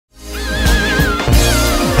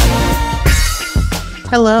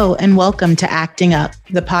Hello, and welcome to Acting Up,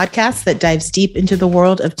 the podcast that dives deep into the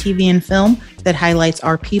world of TV and film that highlights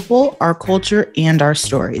our people, our culture, and our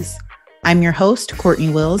stories. I'm your host, Courtney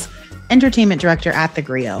Wills, entertainment director at The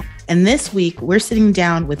Grio. And this week, we're sitting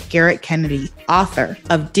down with Garrett Kennedy, author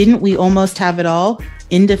of Didn't We Almost Have It All?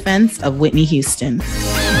 In Defense of Whitney Houston.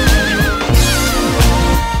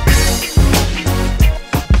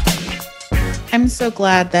 I'm so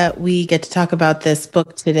glad that we get to talk about this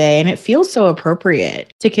book today, and it feels so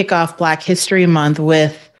appropriate to kick off Black History Month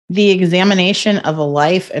with the examination of a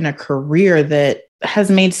life and a career that has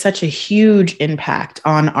made such a huge impact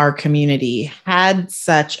on our community, had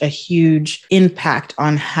such a huge impact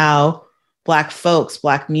on how Black folks,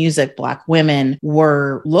 Black music, Black women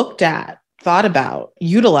were looked at, thought about,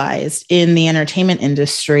 utilized in the entertainment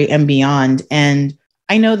industry and beyond. And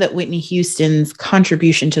I know that Whitney Houston's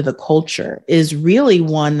contribution to the culture is really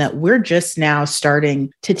one that we're just now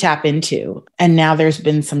starting to tap into. And now there's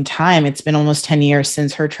been some time. It's been almost 10 years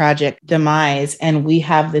since her tragic demise. And we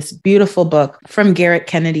have this beautiful book from Garrett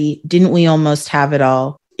Kennedy, Didn't We Almost Have It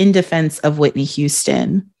All? In Defense of Whitney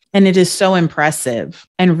Houston. And it is so impressive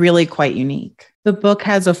and really quite unique. The book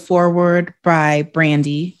has a foreword by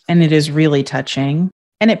Brandy, and it is really touching.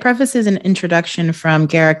 And it prefaces an introduction from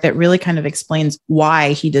Garrett that really kind of explains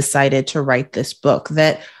why he decided to write this book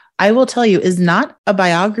that I will tell you is not a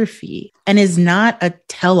biography and is not a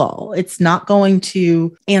tell-all. It's not going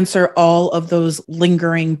to answer all of those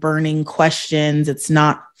lingering, burning questions. It's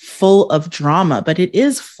not full of drama, but it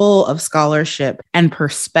is full of scholarship and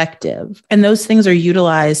perspective. And those things are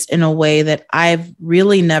utilized in a way that I've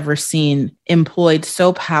really never seen employed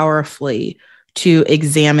so powerfully to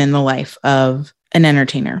examine the life of an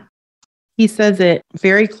entertainer. He says it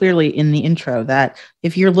very clearly in the intro that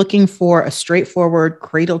if you're looking for a straightforward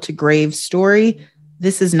cradle to grave story,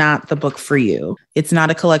 this is not the book for you. It's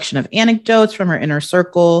not a collection of anecdotes from her inner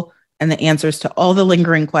circle, and the answers to all the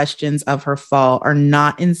lingering questions of her fall are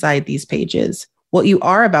not inside these pages. What you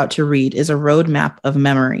are about to read is a roadmap of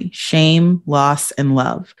memory, shame, loss, and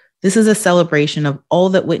love. This is a celebration of all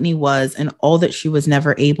that Whitney was and all that she was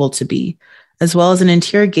never able to be, as well as an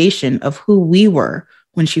interrogation of who we were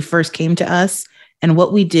when she first came to us and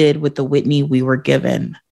what we did with the Whitney we were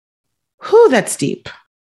given. Whew, that's deep.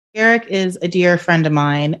 Eric is a dear friend of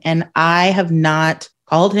mine, and I have not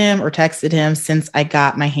called him or texted him since I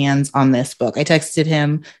got my hands on this book. I texted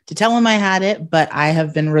him to tell him I had it, but I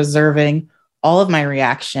have been reserving all of my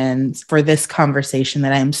reactions for this conversation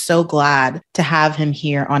that I am so glad to have him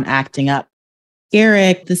here on Acting Up.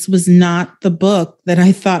 Eric, this was not the book that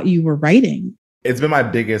I thought you were writing. It's been my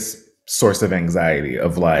biggest source of anxiety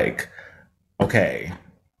of like, okay,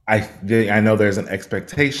 I know there's an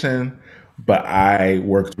expectation, but I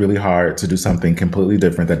worked really hard to do something completely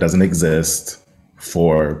different that doesn't exist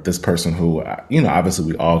for this person who,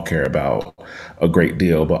 obviously we all care about a great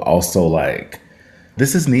deal, but also like,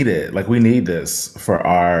 this is needed. Like we need this for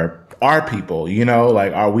our people, we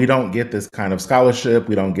don't get this kind of scholarship.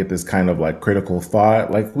 We don't get this kind of like critical thought.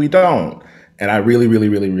 Like we don't. And I really, really,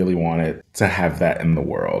 really, really wanted to have that in the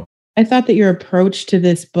world. I thought that your approach to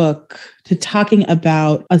this book, to talking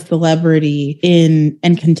about a celebrity and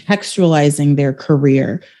contextualizing their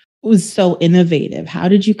career was so innovative. How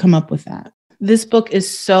did you come up with that? This book is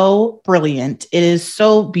so brilliant. It is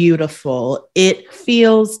so beautiful. It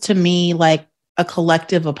feels to me like a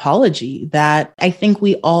collective apology that I think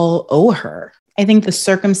we all owe her. I think the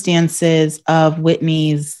circumstances of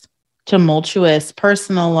Whitney's tumultuous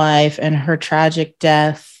personal life and her tragic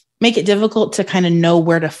death make it difficult to kind of know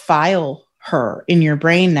where to file her in your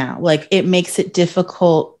brain now. Like it makes it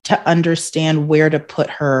difficult to understand where to put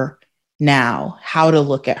her now, how to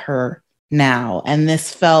look at her now. And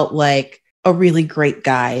this felt like a really great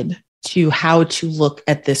guide to how to look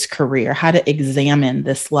at this career, how to examine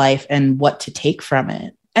this life and what to take from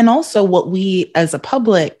it. And also what we as a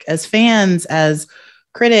public, as fans, as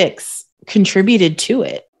critics contributed to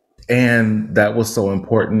it. And that was so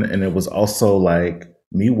important. And it was also like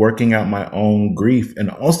me working out my own grief, and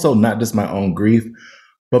also not just my own grief,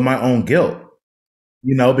 but my own guilt,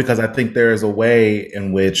 because I think there is a way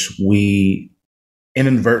in which we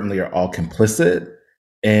inadvertently are all complicit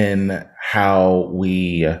in how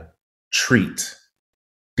we treat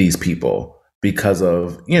these people because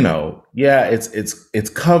of, it's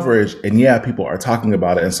coverage, and people are talking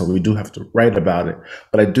about it. And so we do have to write about it.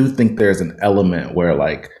 But I do think there's an element where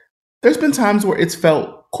like, there's been times where it's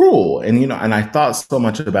felt cruel. And, and I thought so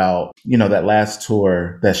much about, that last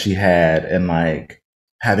tour that she had and like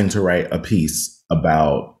having to write a piece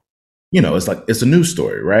about, it's like, it's a news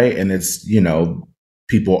story, right? And it's,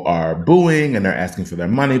 people are booing and they're asking for their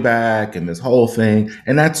money back and this whole thing.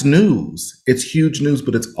 And that's news. It's huge news,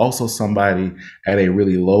 but it's also somebody at a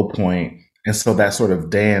really low point. And so that sort of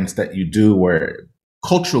dance that you do where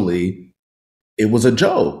culturally it was a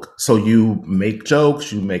joke. So you make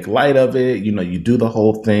jokes, you make light of it, you do the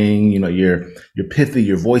whole thing, you're pithy,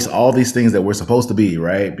 your voice, all these things that we're supposed to be,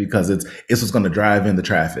 right? Because it's what's going to drive in the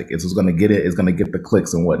traffic. It's what's going to get it. It's going to get the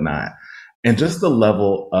clicks and whatnot. And just the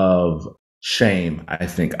level of shame, I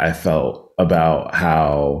think I felt about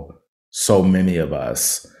how so many of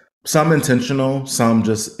us, some intentional, some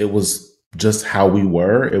it was just how we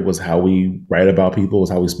were. It was how we write about people. It was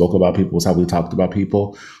how we spoke about people. It was how we talked about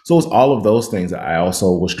people. So it was all of those things that I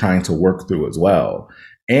also was trying to work through as well,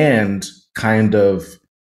 and kind of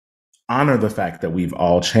honor the fact that we've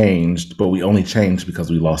all changed, but we only changed because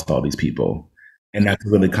we lost all these people. And that's a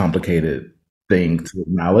really complicated thing to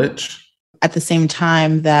acknowledge. At the same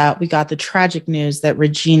time that we got the tragic news that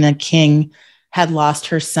Regina King had lost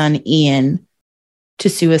her son, Ian, to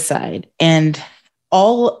suicide. And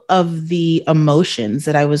all of the emotions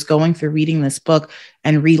that I was going through reading this book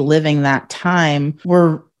and reliving that time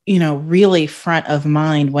were, really front of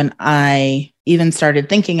mind when I even started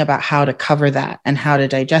thinking about how to cover that and how to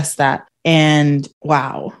digest that. And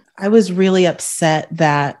wow, I was really upset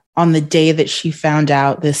that on the day that she found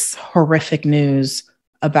out this horrific news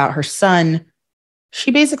about her son,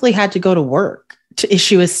 she basically had to go to work to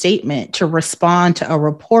issue a statement, to respond to a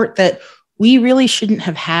report that we really shouldn't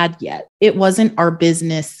have had yet. It wasn't our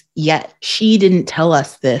business yet. She didn't tell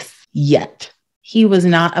us this yet. He was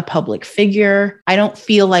not a public figure. I don't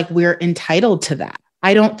feel like we're entitled to that.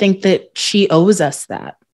 I don't think that she owes us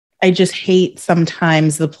that. I just hate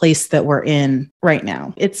sometimes the place that we're in right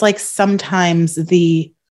now. It's like sometimes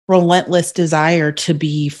the relentless desire to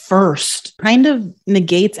be first kind of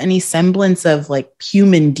negates any semblance of like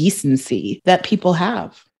human decency that people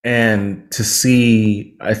have. And to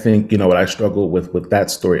see, I think, what I struggled with that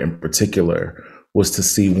story in particular was to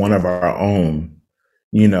see one of our own,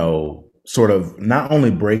 sort of not only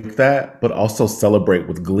break that, but also celebrate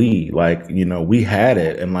with glee. Like, we had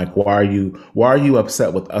it. And like, why are you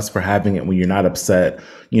upset with us for having it when you're not upset,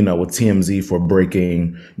 with TMZ for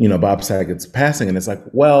breaking, Bob Saget's passing? And it's like,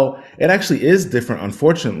 well, it actually is different,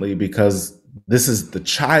 unfortunately, because this is the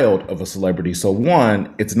child of a celebrity. So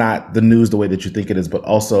one, it's not the news the way that you think it is, but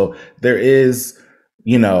also there is,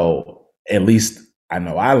 at least I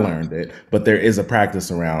know I learned it, but there is a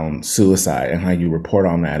practice around suicide and how you report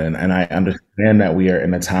on that. And I understand that we are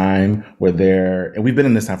in a time where and we've been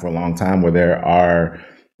in this time for a long time, where there are,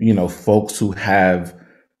 folks who have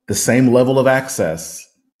the same level of access,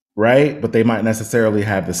 right? But they might necessarily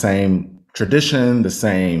have the same tradition, the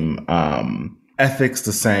same ethics,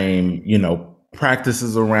 the same,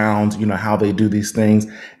 practices around, how they do these things.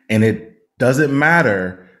 And it doesn't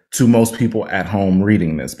matter to most people at home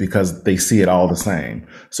reading this because they see it all the same.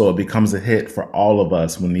 So it becomes a hit for all of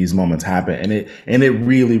us when these moments happen. And it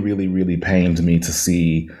really, really, really pained me to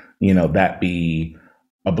see, that be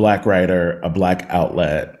a Black writer, a Black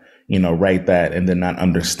outlet, write that and then not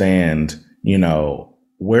understand,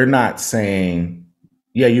 we're not saying,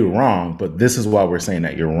 yeah, you're wrong, but this is why we're saying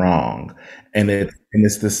that you're wrong. And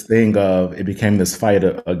it's this thing of, it became this fight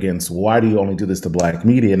against, why do you only do this to Black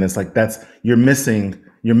media? And it's like, you're missing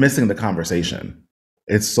the conversation.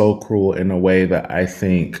 It's so cruel in a way that I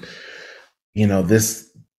think,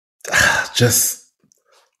 this just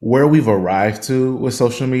where we've arrived to with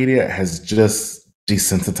social media has just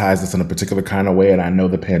desensitized us in a particular kind of way. And I know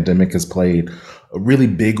the pandemic has played a really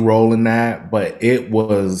big role in that, but it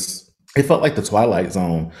felt like the Twilight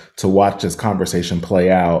Zone to watch this conversation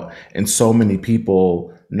play out and so many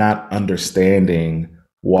people not understanding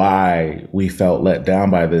why we felt let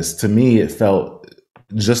down by this. To me, it felt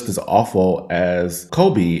just as awful as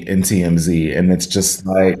Kobe in TMZ. And it's just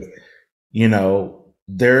like,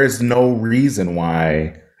 there is no reason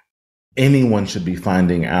why anyone should be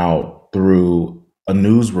finding out through a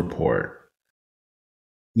news report,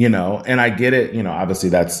 and I get it, obviously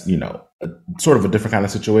that's, sort of a different kind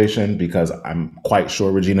of situation because I'm quite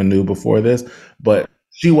sure Regina knew before this, but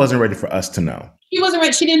she wasn't ready for us to know. She wasn't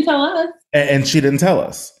ready. She didn't tell us. And she didn't tell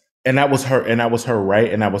us. And that was her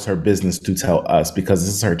right. And that was her business to tell us because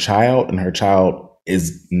this is her child and her child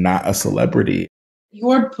is not a celebrity.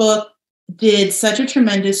 Your book did such a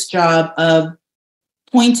tremendous job of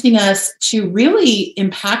pointing us to really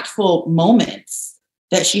impactful moments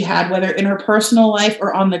that she had, whether in her personal life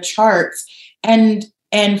or on the charts, and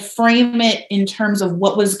frame it in terms of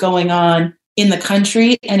what was going on in the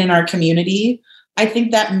country and in our community. I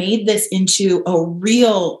think that made this into a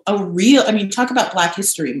real, talk about Black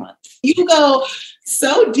History Month. You go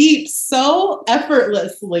so deep, so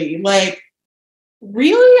effortlessly. Like,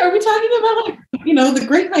 really? Are we talking about, like, the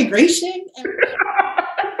Great Migration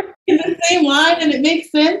in the same line, and it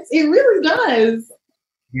makes sense? It really does.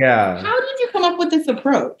 Yeah. How did you come up with this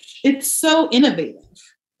approach? It's so innovative.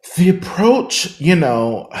 The approach,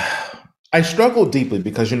 I struggle deeply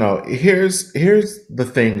because, here's the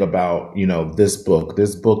thing about, this book.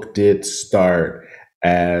 This book did start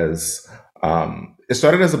as it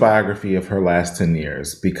started as a biography of her last 10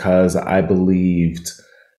 years because I believed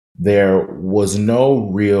there was no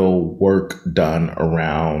real work done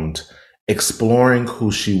around exploring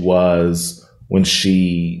who she was when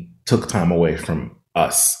she took time away from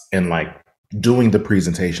us and like doing the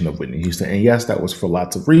presentation of Whitney Houston. And yes, that was for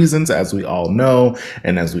lots of reasons, as we all know,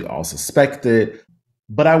 and as we all suspected.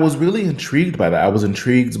 But I was really intrigued by that. I was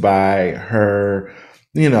intrigued by her,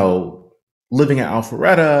 living in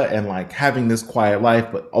Alpharetta and like having this quiet life.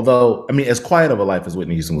 But although, I mean, as quiet of a life as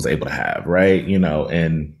Whitney Houston was able to have, right? In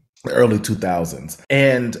the early 2000s.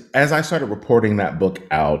 And as I started reporting that book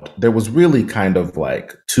out, there was really kind of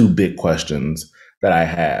like two big questions that I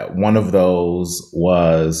had. One of those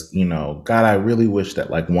was, God, I really wish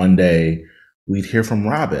that like one day we'd hear from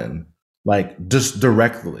Robin, like just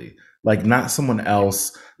directly, like not someone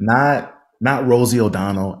else, not Rosie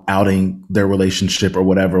O'Donnell outing their relationship or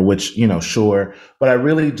whatever, which, sure. But I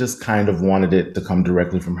really just kind of wanted it to come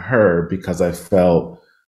directly from her because I felt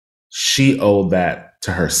she owed that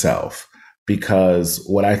to herself. Because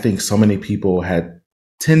what I think so many people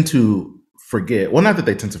tend to forget, well, not that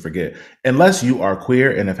they tend to forget, unless you are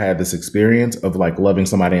queer and have had this experience of like loving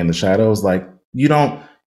somebody in the shadows, like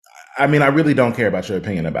I really don't care about your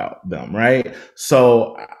opinion about them, right?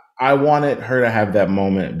 So I wanted her to have that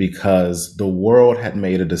moment because the world had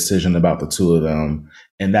made a decision about the two of them,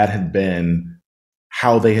 and that had been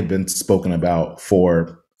how they had been spoken about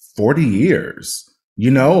for 40 years.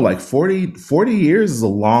 Like 40 years is a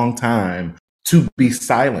long time to be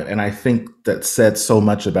silent. And I think that said so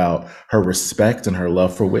much about her respect and her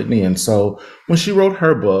love for Whitney. And so when she wrote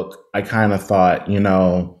her book, I kind of thought,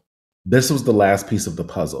 this was the last piece of the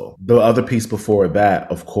puzzle. The other piece before that,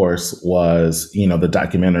 of course, was, the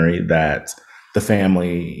documentary that the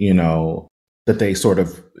family, that they sort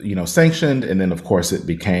of, sanctioned. And then, of course, it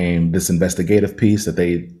became this investigative piece that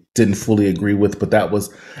they didn't fully agree with, but that was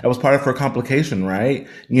part of her complication, right?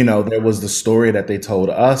 There was the story that they told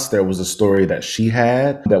us. There was a story that she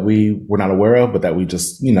had that we were not aware of, but that we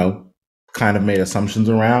just, kind of made assumptions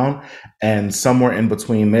around. And somewhere in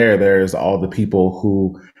between there's all the people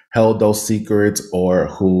who held those secrets or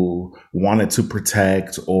who wanted to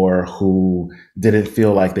protect or who didn't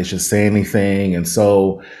feel like they should say anything. And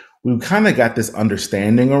so we kind of got this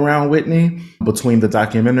understanding around Whitney between the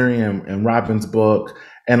documentary and Robin's book.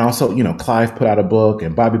 And also, Clive put out a book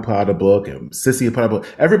and Bobby put out a book and Cissy put out a book.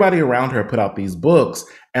 Everybody around her put out these books.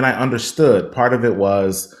 And I understood part of it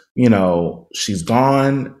was, she's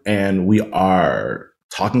gone and we are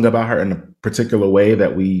talking about her in a particular way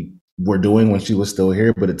that we were doing when she was still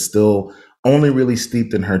here, but it's still only really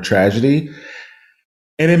steeped in her tragedy.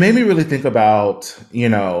 And it made me really think about,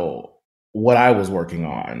 what I was working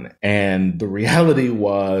on. And the reality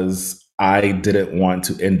was I didn't want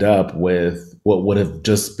to end up with what would have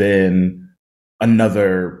just been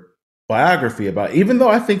another biography about, even though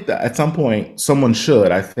I think that at some point someone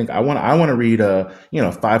should. I think I want to read a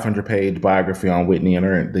 500-page biography on Whitney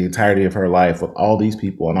and the entirety of her life with all these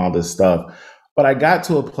people and all this stuff. But I got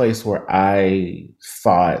to a place where I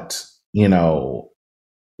thought,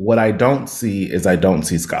 what I don't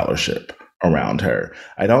see scholarship around her.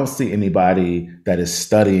 I don't see anybody that is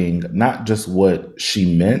studying not just what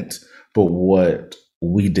she meant, but what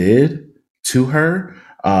we did to her,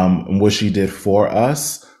 what she did for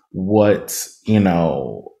us, what,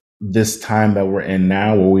 this time that we're in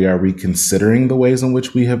now where we are reconsidering the ways in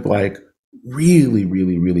which we have like really,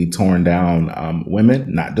 really, really torn down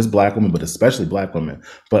women, not just Black women, but especially Black women.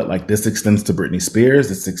 But like this extends to Britney Spears,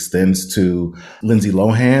 this extends to Lindsay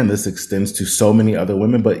Lohan, this extends to so many other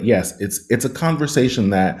women. But yes, it's a conversation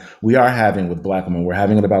that we are having with Black women. We're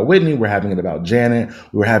having it about Whitney, we're having it about Janet,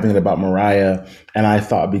 we're having it about Mariah. And I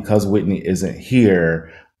thought because Whitney isn't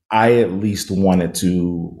here, I at least wanted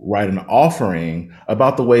to write an offering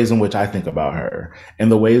about the ways in which I think about her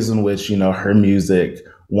and the ways in which, her music,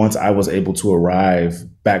 once I was able to arrive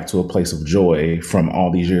back to a place of joy from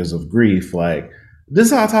all these years of grief, like this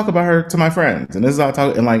is how I talk about her to my friends. And this is how I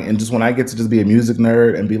talk, and just when I get to just be a music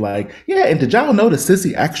nerd and be like, yeah, and did y'all know that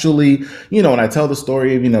Sissy actually, and I tell the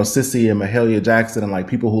story of, Sissy and Mahalia Jackson, and like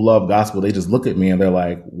people who love gospel, they just look at me and they're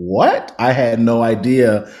like, what? I had no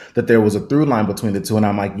idea that there was a through line between the two. And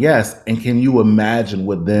I'm like, yes. And can you imagine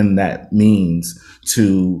what then that means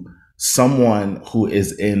to someone who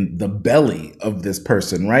is in the belly of this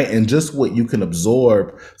person, right? And just what you can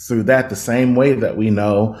absorb through that, the same way that we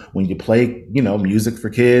know when you play, music for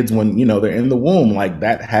kids, when, they're in the womb, like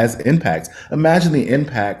that has impact. Imagine the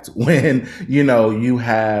impact when, you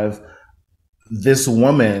have this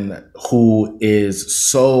woman who is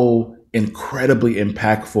so incredibly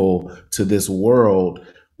impactful to this world,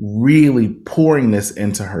 really pouring this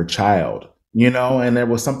into her child. And there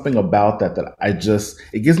was something about that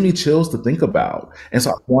it gives me chills to think about. And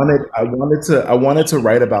so I wanted to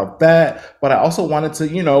write about that, but I also wanted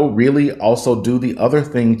to, really also do the other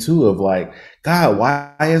thing too of like, God,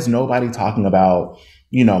 why is nobody talking about,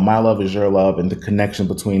 My Love Is Your Love and the connection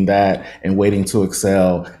between that and Waiting to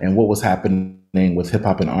Excel and what was happening with hip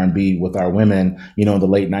hop and R&B with our women, in the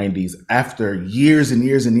late 90s, after years and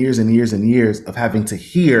years and years and years and years of having to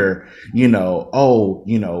hear,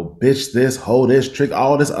 bitch this, hoe this, trick,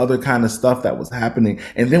 all this other kind of stuff that was happening.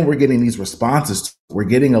 And then we're getting these responses. We're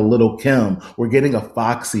getting a Little Kim, we're getting a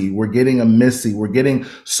Foxy, we're getting a Missy, we're getting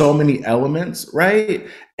so many elements, right?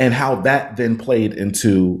 And how that then played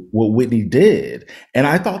into what Whitney did. And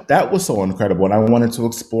I thought that was so incredible. And I wanted to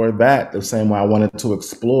explore that the same way I wanted to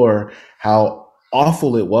explore how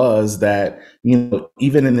awful it was that,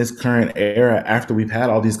 even in this current era, after we've had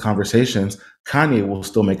all these conversations, Kanye will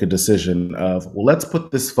still make a decision of, well, let's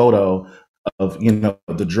put this photo of,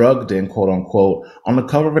 the drug den, quote unquote, on the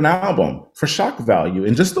cover of an album for shock value.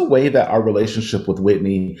 And just the way that our relationship with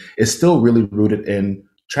Whitney is still really rooted in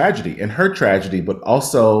tragedy, in her tragedy, but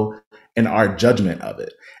also in our judgment of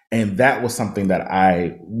it. And that was something that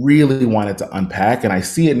I really wanted to unpack. And I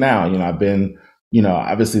see it now. I've been,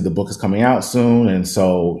 obviously the book is coming out soon. And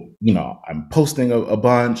so, I'm posting a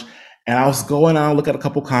bunch, and I was going on, look at a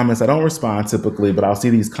couple comments. I don't respond typically, but I'll see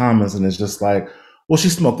these comments and it's just like, well, she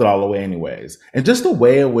smoked it all away anyways. And just the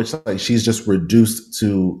way in which like she's just reduced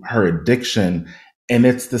to her addiction. And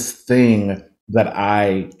it's this thing that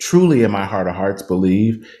I truly in my heart of hearts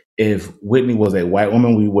believe, if Whitney was a white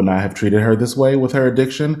woman, we would not have treated her this way with her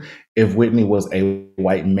addiction. If Whitney was a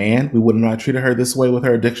white man, we would not have treated her this way with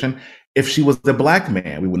her addiction. If she was a Black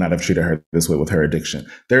man, we would not have treated her this way with her addiction.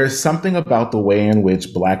 There is something about the way in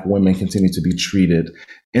which Black women continue to be treated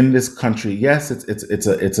in this country. Yes,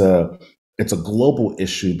 it's a global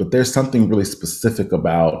issue, but there's something really specific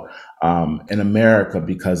about in America,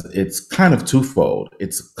 because it's kind of twofold.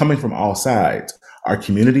 It's coming from all sides. Our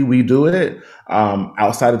community, we do it.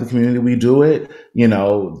 Outside of the community, we do it.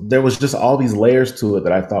 There was just all these layers to it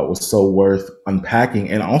that I thought was so worth unpacking,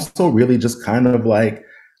 and also really just kind of like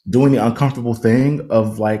doing the uncomfortable thing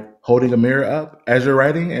of like holding a mirror up as you're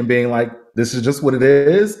writing and being like, this is just what it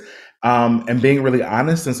is. And being really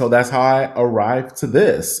honest. And so that's how I arrived to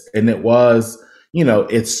this. And it was,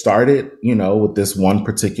 it started, with this one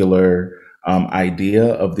particular idea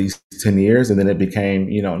of these 10 years. And then it became,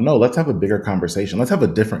 no, let's have a bigger conversation. Let's have a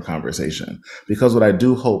different conversation. Because what I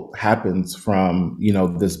do hope happens from,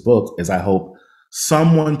 this book is I hope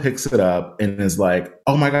someone picks it up and is like,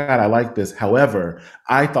 oh my God, I like this. However,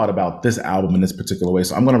 I thought about this album in this particular way.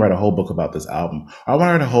 So I'm going to write a whole book about this album. I want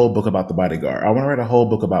to write a whole book about The Bodyguard. I want to write a whole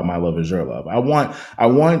book about My Love Is Your Love. I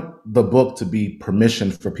want the book to be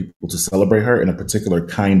permission for people to celebrate her in a particular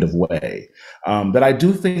kind of way that I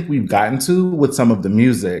do think we've gotten to with some of the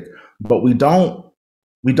music, but we don't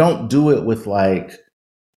do it with like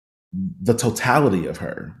the totality of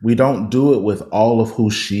her. We don't do it with all of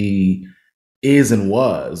who she is and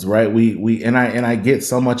was, right? I get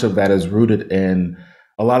so much of that is rooted in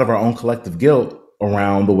a lot of our own collective guilt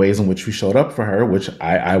around the ways in which we showed up for her, which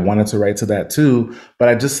I wanted to write to that too. But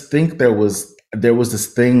I just think there was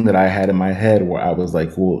this thing that I had in my head where I was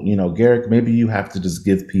like, well, Garrick, maybe you have to just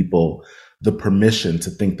give people the permission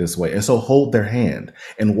to think this way. And so hold their hand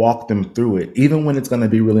and walk them through it, even when it's going to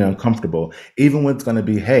be really uncomfortable, even when it's going to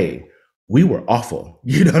be, hey, we were awful.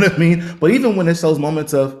 You know what I mean? But even when it's those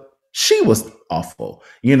moments of, she was awful.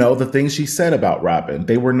 The things she said about Robin,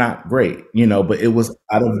 they were not great, but it was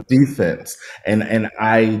out of defense. And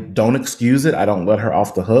I don't excuse it. I don't let her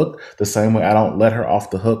off the hook the same way I don't let her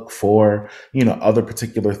off the hook for, other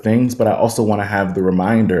particular things. But I also want to have the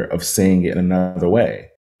reminder of seeing it in another way.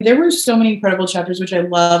 There were so many incredible chapters, which I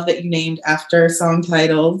love that you named after song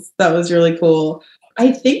titles. That was really cool.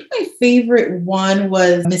 I think my favorite one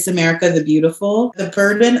was Miss America the Beautiful, the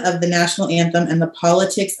burden of the national anthem and the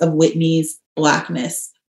politics of Whitney's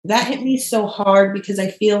Blackness. That hit me so hard because I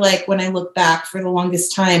feel like when I look back for the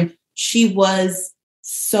longest time, she was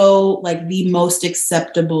so like the most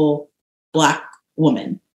acceptable Black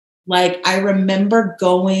woman. Like I remember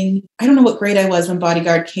going, I don't know what grade I was when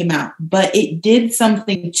Bodyguard came out, but it did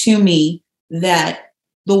something to me that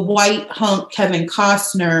the white hunk Kevin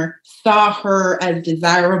Costner saw her as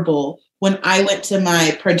desirable when I went to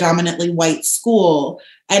my predominantly white school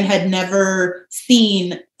and had never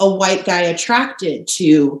seen a white guy attracted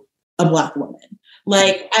to a Black woman.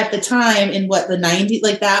 Like at the time in what the 90s,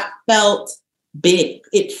 like that felt big.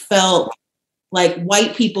 It felt like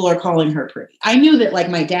white people are calling her pretty. I knew that like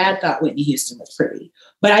my dad thought Whitney Houston was pretty,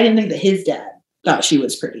 but I didn't think that his dad thought she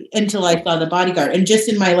was pretty until I saw The Bodyguard. And just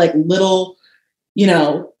in my like little, you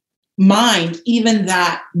know, mind, even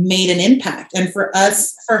that made an impact. And for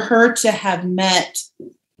her to have met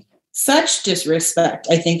such disrespect,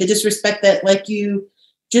 I think the disrespect that like you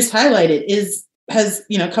just highlighted has,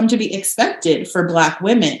 you know, come to be expected for Black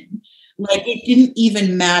women. Like it didn't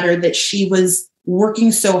even matter that she was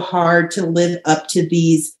working so hard to live up to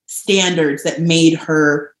these standards that made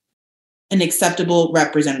her an acceptable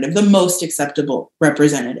representative, the most acceptable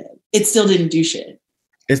representative. It still didn't do shit.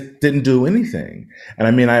 It didn't do anything. And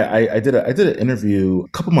I mean, I did an interview a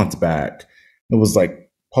couple months back. It was like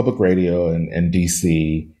public radio in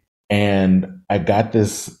DC. And I got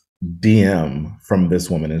this DM from this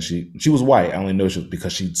woman, and she was white. I only know she was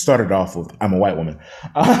because she started off with "I'm a white woman,"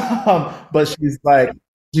 but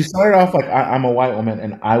she started off like I'm a white woman,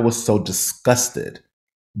 and I was so disgusted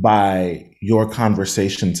by your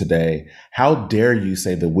conversation today. How dare you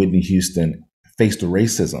say that Whitney Houston faced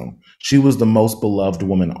racism? She was the most beloved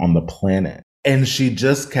woman on the planet. And she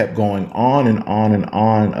just kept going on and on and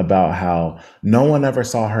on about how no one ever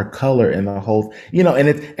saw her color in the whole, you know,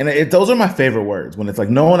 and those are my favorite words when it's like,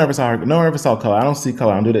 no one ever saw color. I don't see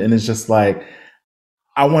color. I don't do that. And it's just like,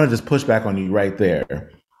 I want to just push back on you right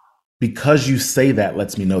there because you say that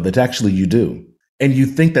lets me know that actually you do. And you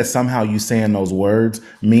think that somehow you saying those words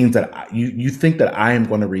means that you think that I am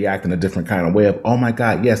going to react in a different kind of way of, oh my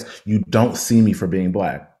God, yes, you don't see me for being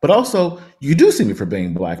Black. But also you do see me for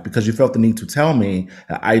being Black because you felt the need to tell me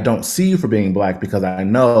that I don't see you for being Black because I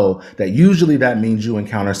know that usually that means you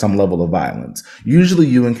encounter some level of violence. Usually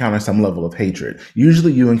you encounter some level of hatred.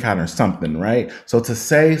 Usually you encounter something, right? So to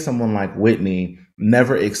say someone like Whitney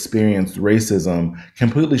never experienced racism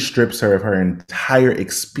completely strips her of her entire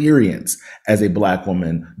experience as a Black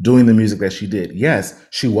woman doing the music that she did. Yes,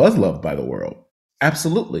 she was loved by the world.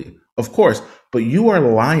 Absolutely. Of course. But you are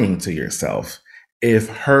lying to yourself if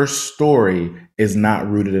her story is not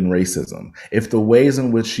rooted in racism, if the ways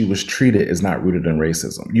in which she was treated is not rooted in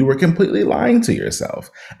racism. You were completely lying to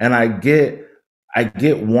yourself. And I get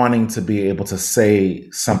wanting to be able to say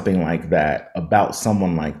something like that about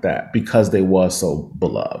someone like that because they was so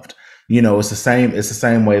beloved. You know, it's the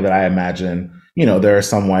same way that I imagine, you know, there are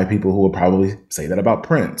some white people who would probably say that about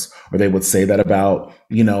Prince, or they would say that about,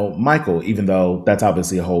 you know, Michael, even though that's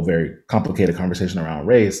obviously a whole very complicated conversation around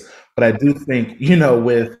race. But I do think, you know,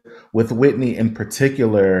 with Whitney in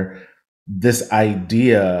particular, this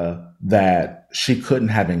idea that she couldn't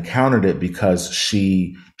have encountered it because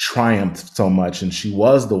she triumphed so much and she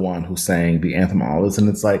was the one who sang the anthem all this. And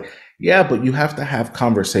it's like, yeah, but you have to have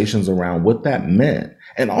conversations around what that meant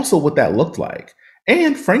and also what that looked like.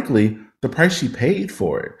 And frankly, the price she paid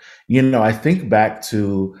for it. You know, I think back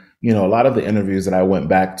to, you know, a lot of the interviews that I went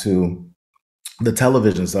back to, the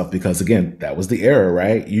television stuff, because again, that was the era,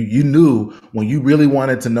 right? You knew when you really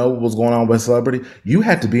wanted to know what was going on with celebrity, you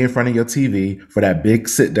had to be in front of your TV for that big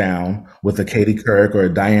sit down with a Katie Couric or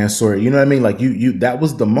a Diane Sawyer. You know what I mean? Like you that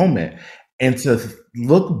was the moment. And to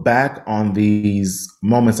look back on these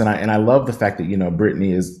moments, and I love the fact that, you know,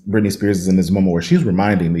 Britney Spears is in this moment where she's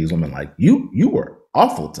reminding these women, like, you were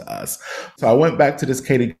awful to us. So I went back to this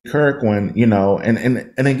Katie Couric one, you know, and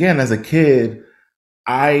again, as a kid,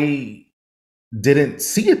 I didn't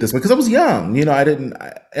see it this way because I was young, you know,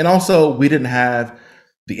 and also we didn't have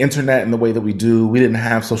the internet in the way that we do. We didn't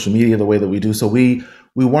have social media the way that we do. So we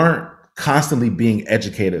weren't constantly being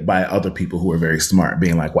educated by other people who were very smart,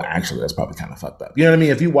 being like, well, actually, that's probably kind of fucked up. You know what I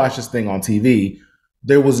mean? If you watch this thing on TV,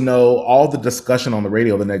 there was all the discussion on the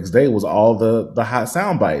radio the next day was all the hot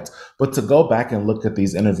sound bites. But to go back and look at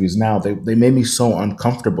these interviews now, they made me so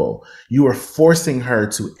uncomfortable. You were forcing her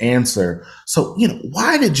to answer. So, you know,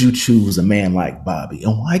 why did you choose a man like Bobby?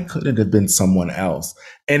 And why couldn't it have been someone else?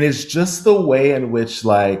 And it's just the way in which,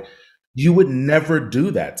 like, you would never do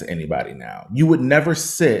that to anybody now. You would never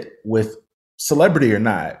sit with, celebrity or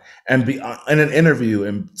not, and be in an interview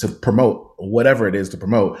and to promote whatever it is to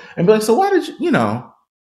promote and be like, so why did you, you know,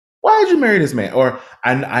 why did you marry this man? Or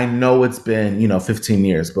I know it's been, 15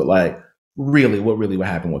 years, but like, really, what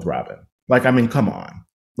happened with Robin? Like, I mean, come on.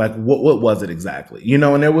 Like, what was it exactly?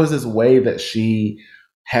 And there was this way that she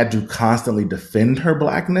had to constantly defend her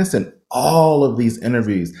Blackness in all of these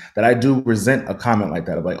interviews that I do resent a comment like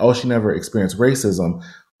that of like, oh, she never experienced racism.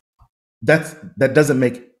 That doesn't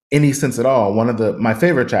make any sense at all. One of my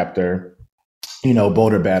favorite chapter,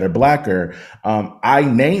 Bolder, Badder, Blacker, I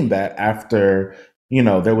named that after,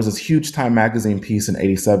 there was this huge Time magazine piece in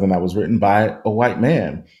 87 that was written by a white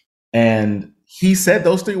man. And he said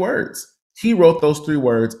those 3 words. He wrote those 3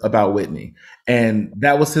 words about Whitney. And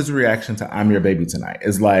that was his reaction to I'm Your Baby Tonight.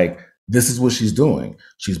 Is like, this is what she's doing.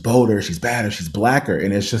 She's bolder, she's badder, she's blacker.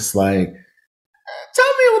 And it's just like, tell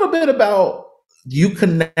me a little bit about you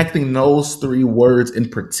connecting those 3 words in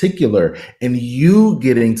particular and you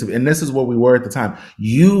getting to, and this is where we were at the time,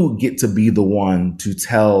 you get to be the one to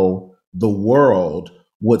tell the world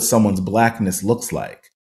what someone's Blackness looks like.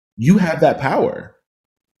 You have that power.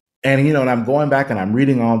 And, and I'm going back and I'm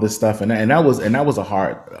reading all this stuff. And that was a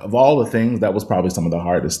hard, of all the things, that was probably some of the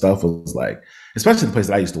hardest stuff, was like, especially the place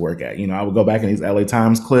that I used to work at. I would go back in these LA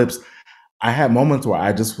Times clips. I had moments where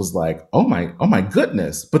I just was like, oh my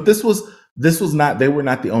goodness. But this was not, they were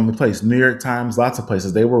not the only place. New York Times, lots of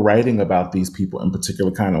places, they were writing about these people in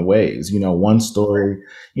particular kind of ways. One story,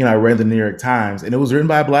 I read the New York Times and it was written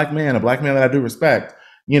by a black man that I do respect,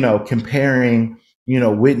 comparing,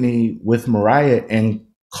 Whitney with Mariah and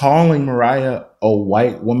calling Mariah a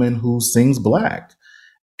white woman who sings Black.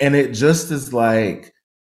 And it just is like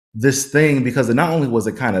this thing, because not only was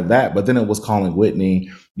it kind of that, but then it was calling Whitney,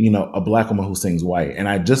 a Black woman who sings white. And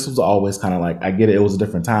I just was always kind of like, I get it, it was a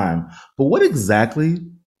different time. But what exactly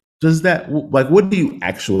does that, like, what do you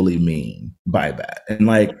actually mean by that? And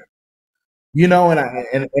like, it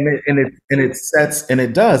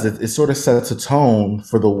sort of sets a tone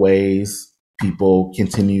for the ways people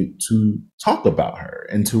continue to talk about her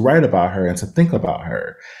and to write about her and to think about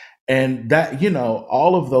her. And that,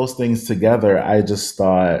 all of those things together, I just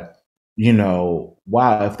thought,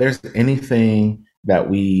 wow, if there's anything that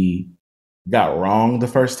we got wrong the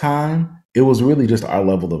first time, it was really just our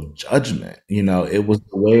level of judgment. It was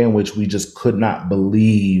the way in which we just could not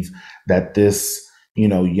believe that this,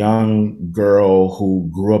 young girl who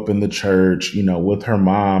grew up in the church, with her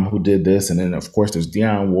mom who did this. And then, of course, there's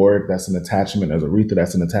Dionne Warwick, that's an attachment. There's Aretha,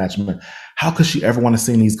 that's an attachment. How could she ever want to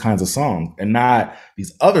sing these kinds of songs and not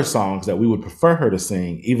these other songs that we would prefer her to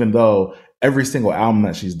sing, even though every single album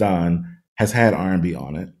that she's done has had R&B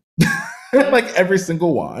on it? Like every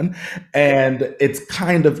single one. And it's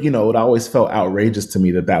kind of, it always felt outrageous to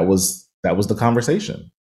me that was the conversation.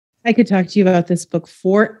 I could talk to you about this book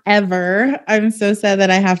forever. I'm so sad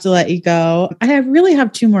that I have to let you go. I really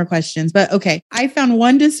have 2 more questions, but okay. I found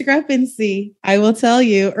one discrepancy. I will tell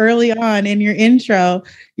you early on in your intro,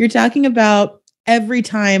 you're talking about every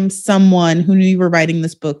time someone who knew you were writing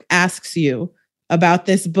this book asks you about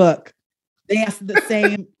this book, they ask the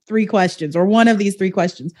same 3 questions or one of these 3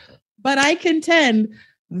 questions. But I contend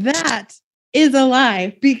that is a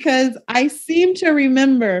lie because I seem to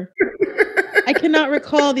remember I cannot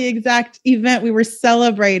recall the exact event we were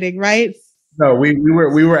celebrating, right? No, we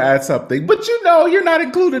were at something, but you're not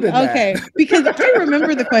included in that. Okay, because I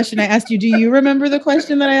remember the question I asked you. Do you remember the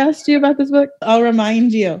question that I asked you about this book? I'll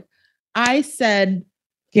remind you. I said,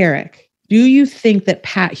 Garrick, do you think that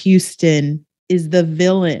Pat Houston is the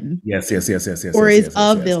villain? Yes. Or is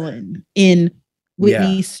a villain in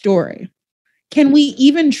Whitney's story? Can we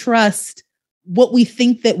even trust what we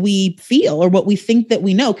think that we feel or what we think that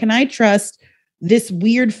we know? Can I trust this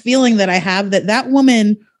weird feeling that I have that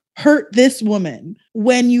woman hurt this woman,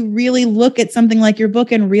 when you really look at something like your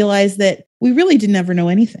book and realize that we really did never know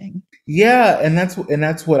anything? Yeah. And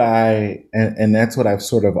that's what I've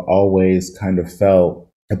sort of always kind of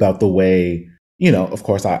felt about the way, of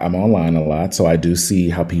course I'm online a lot. So I do see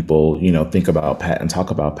how people, think about Pat and talk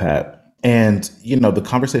about Pat. And, the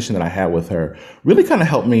conversation that I had with her really kind of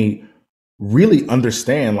helped me really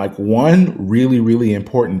understand like one really, really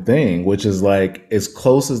important thing, which is like, as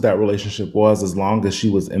close as that relationship was, as long as she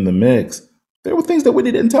was in the mix, there were things that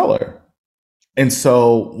Whitney didn't tell her. And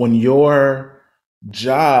so when your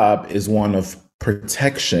job is one of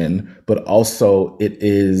protection, but also it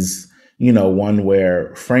is, one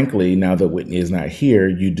where, frankly, now that Whitney is not here,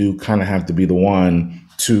 you do kind of have to be the one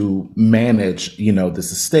to manage,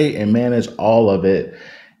 this estate and manage all of it.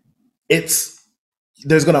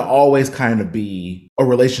 There's going to always kind of be a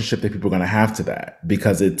relationship that people are going to have to that,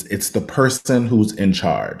 because it's the person who's in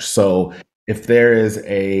charge. So if there is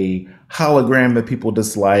a hologram that people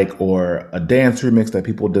dislike or a dance remix that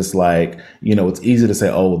people dislike, it's easy to say,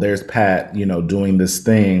 oh, there's Pat, doing this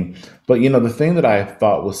thing. But, the thing that I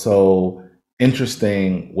thought was so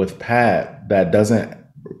interesting with Pat that doesn't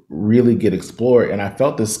really get explored, and I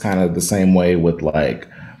felt this kind of the same way with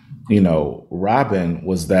Robin,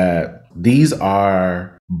 was that these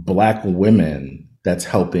are Black women that's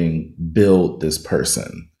helping build this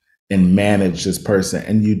person and manage this person.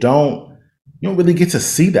 And you don't really get to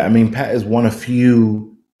see that. I mean, Pat is one of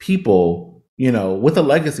few people, with a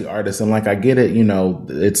legacy artist. And I get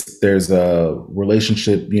it, there's a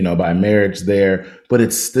relationship, by marriage there, but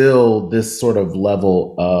it's still this sort of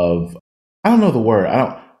level of, I don't know the word.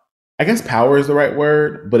 I guess power is the right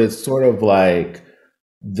word, but it's sort of like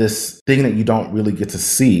this thing that you don't really get to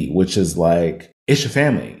see, which is it's your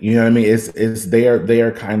family. You know what I mean? It's they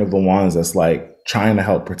are kind of the ones that's trying to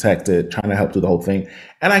help protect it, trying to help do the whole thing.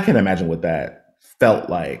 And I can imagine what that felt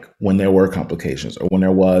like when there were complications or when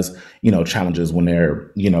there was, challenges when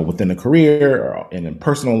they're, within a career or in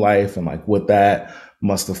personal life, and what that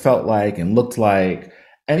must have felt like and looked like.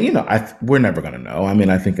 And, we're never going to know. I mean,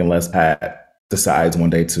 I think unless Pat decides one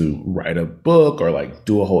day to write a book or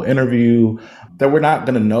do a whole interview, that we're not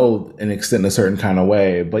going to know an extent in a certain kind of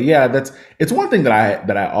way. But yeah, it's one thing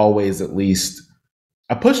that I always, at least,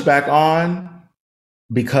 I push back on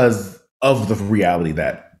because of the reality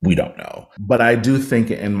that we don't know. But I do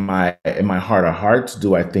think in my heart of hearts,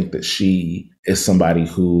 I think that she is somebody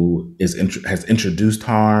who has introduced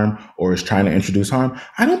harm or is trying to introduce harm.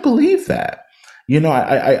 I don't believe that.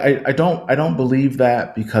 I don't believe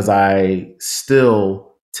that, because I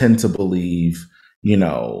still tend to believe,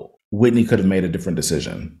 Whitney could have made a different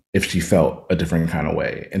decision if she felt a different kind of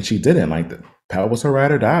way. And she didn't. Pat was her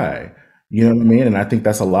ride or die. You know what I mean? And I think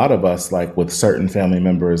that's a lot of us, with certain family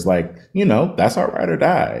members, that's our ride or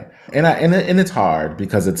die. And it's hard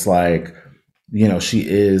because it's she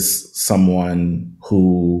is someone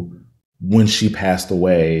who, when she passed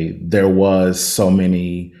away, there was so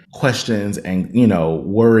many questions and,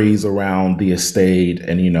 worries around the estate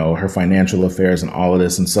and, her financial affairs and all of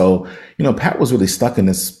this. And so, Pat was really stuck in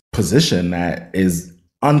this position that is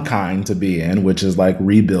unkind to be in, which is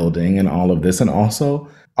rebuilding and all of this. And also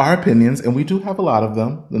our opinions, and we do have a lot of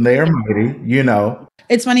them, and they are mighty,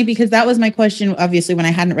 It's funny because that was my question, obviously, when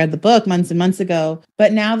I hadn't read the book months and months ago.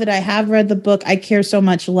 But now that I have read the book, I care so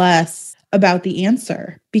much less about the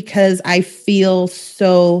answer because I feel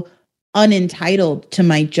so unentitled to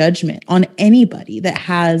my judgment on anybody that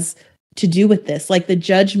has to do with this. The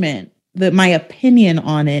judgment, my opinion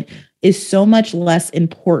on it is so much less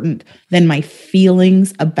important than my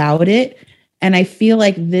feelings about it. And I feel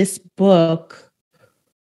like this book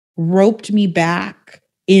roped me back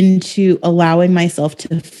into allowing myself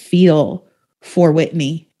to feel for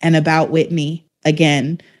Whitney and about Whitney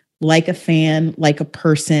again, like a fan, like a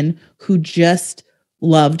person who just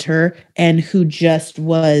loved her and who just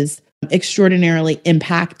was extraordinarily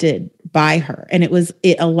impacted by her. And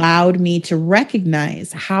it allowed me to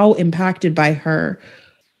recognize how impacted by her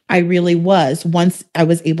I really was. Once I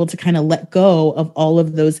was able to kind of let go of all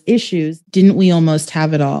of those issues, didn't we almost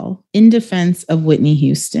have it all? In Defense of Whitney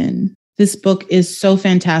Houston. This book is so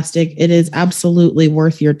fantastic. It is absolutely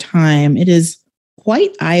worth your time. It is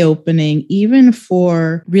quite eye-opening, even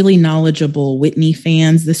for really knowledgeable Whitney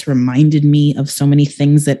fans. This reminded me of so many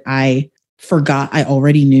things that I forgot I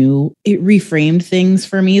already knew. It reframed things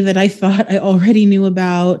for me that I thought I already knew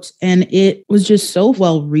about. And it was just so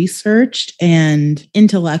well researched and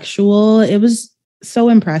intellectual. It was so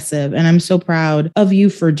impressive. And I'm so proud of you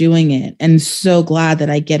for doing it. And so glad that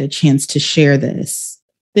I get a chance to share this.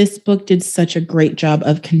 This book did such a great job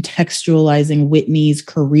of contextualizing Whitney's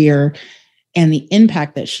career and the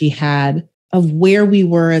impact that she had, of where we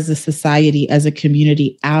were as a society, as a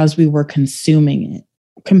community, as we were consuming it.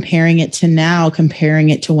 Comparing it to now, comparing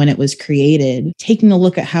it to when it was created, taking a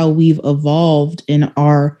look at how we've evolved in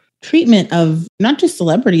our treatment of not just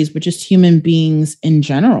celebrities, but just human beings in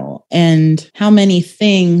general, and how many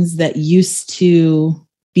things that used to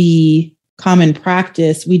be common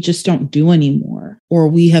practice, we just don't do anymore, or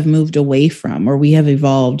we have moved away from, or we have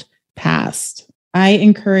evolved past. I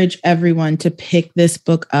encourage everyone to pick this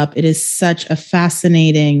book up. It is such a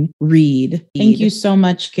fascinating read. Thank you so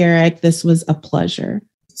much, Garrick. This was a pleasure.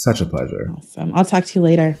 Such a pleasure. Awesome. I'll talk to you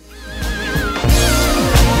later.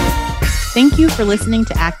 Thank you for listening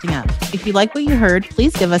to Acting Up. If you like what you heard,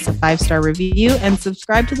 please give us a 5-star review and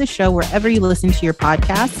subscribe to the show wherever you listen to your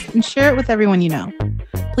podcasts, and share it with everyone you know.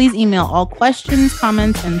 Please email all questions,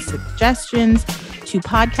 comments, and suggestions to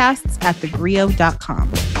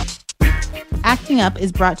podcasts@thegrio.com. Acting Up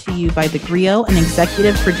is brought to you by The Grio and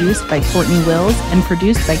executive produced by Courtney Wills and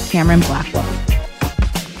produced by Cameron Blackwell.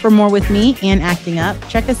 For more with me and Acting Up,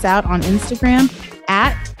 check us out on Instagram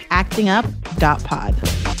at actingup.pod.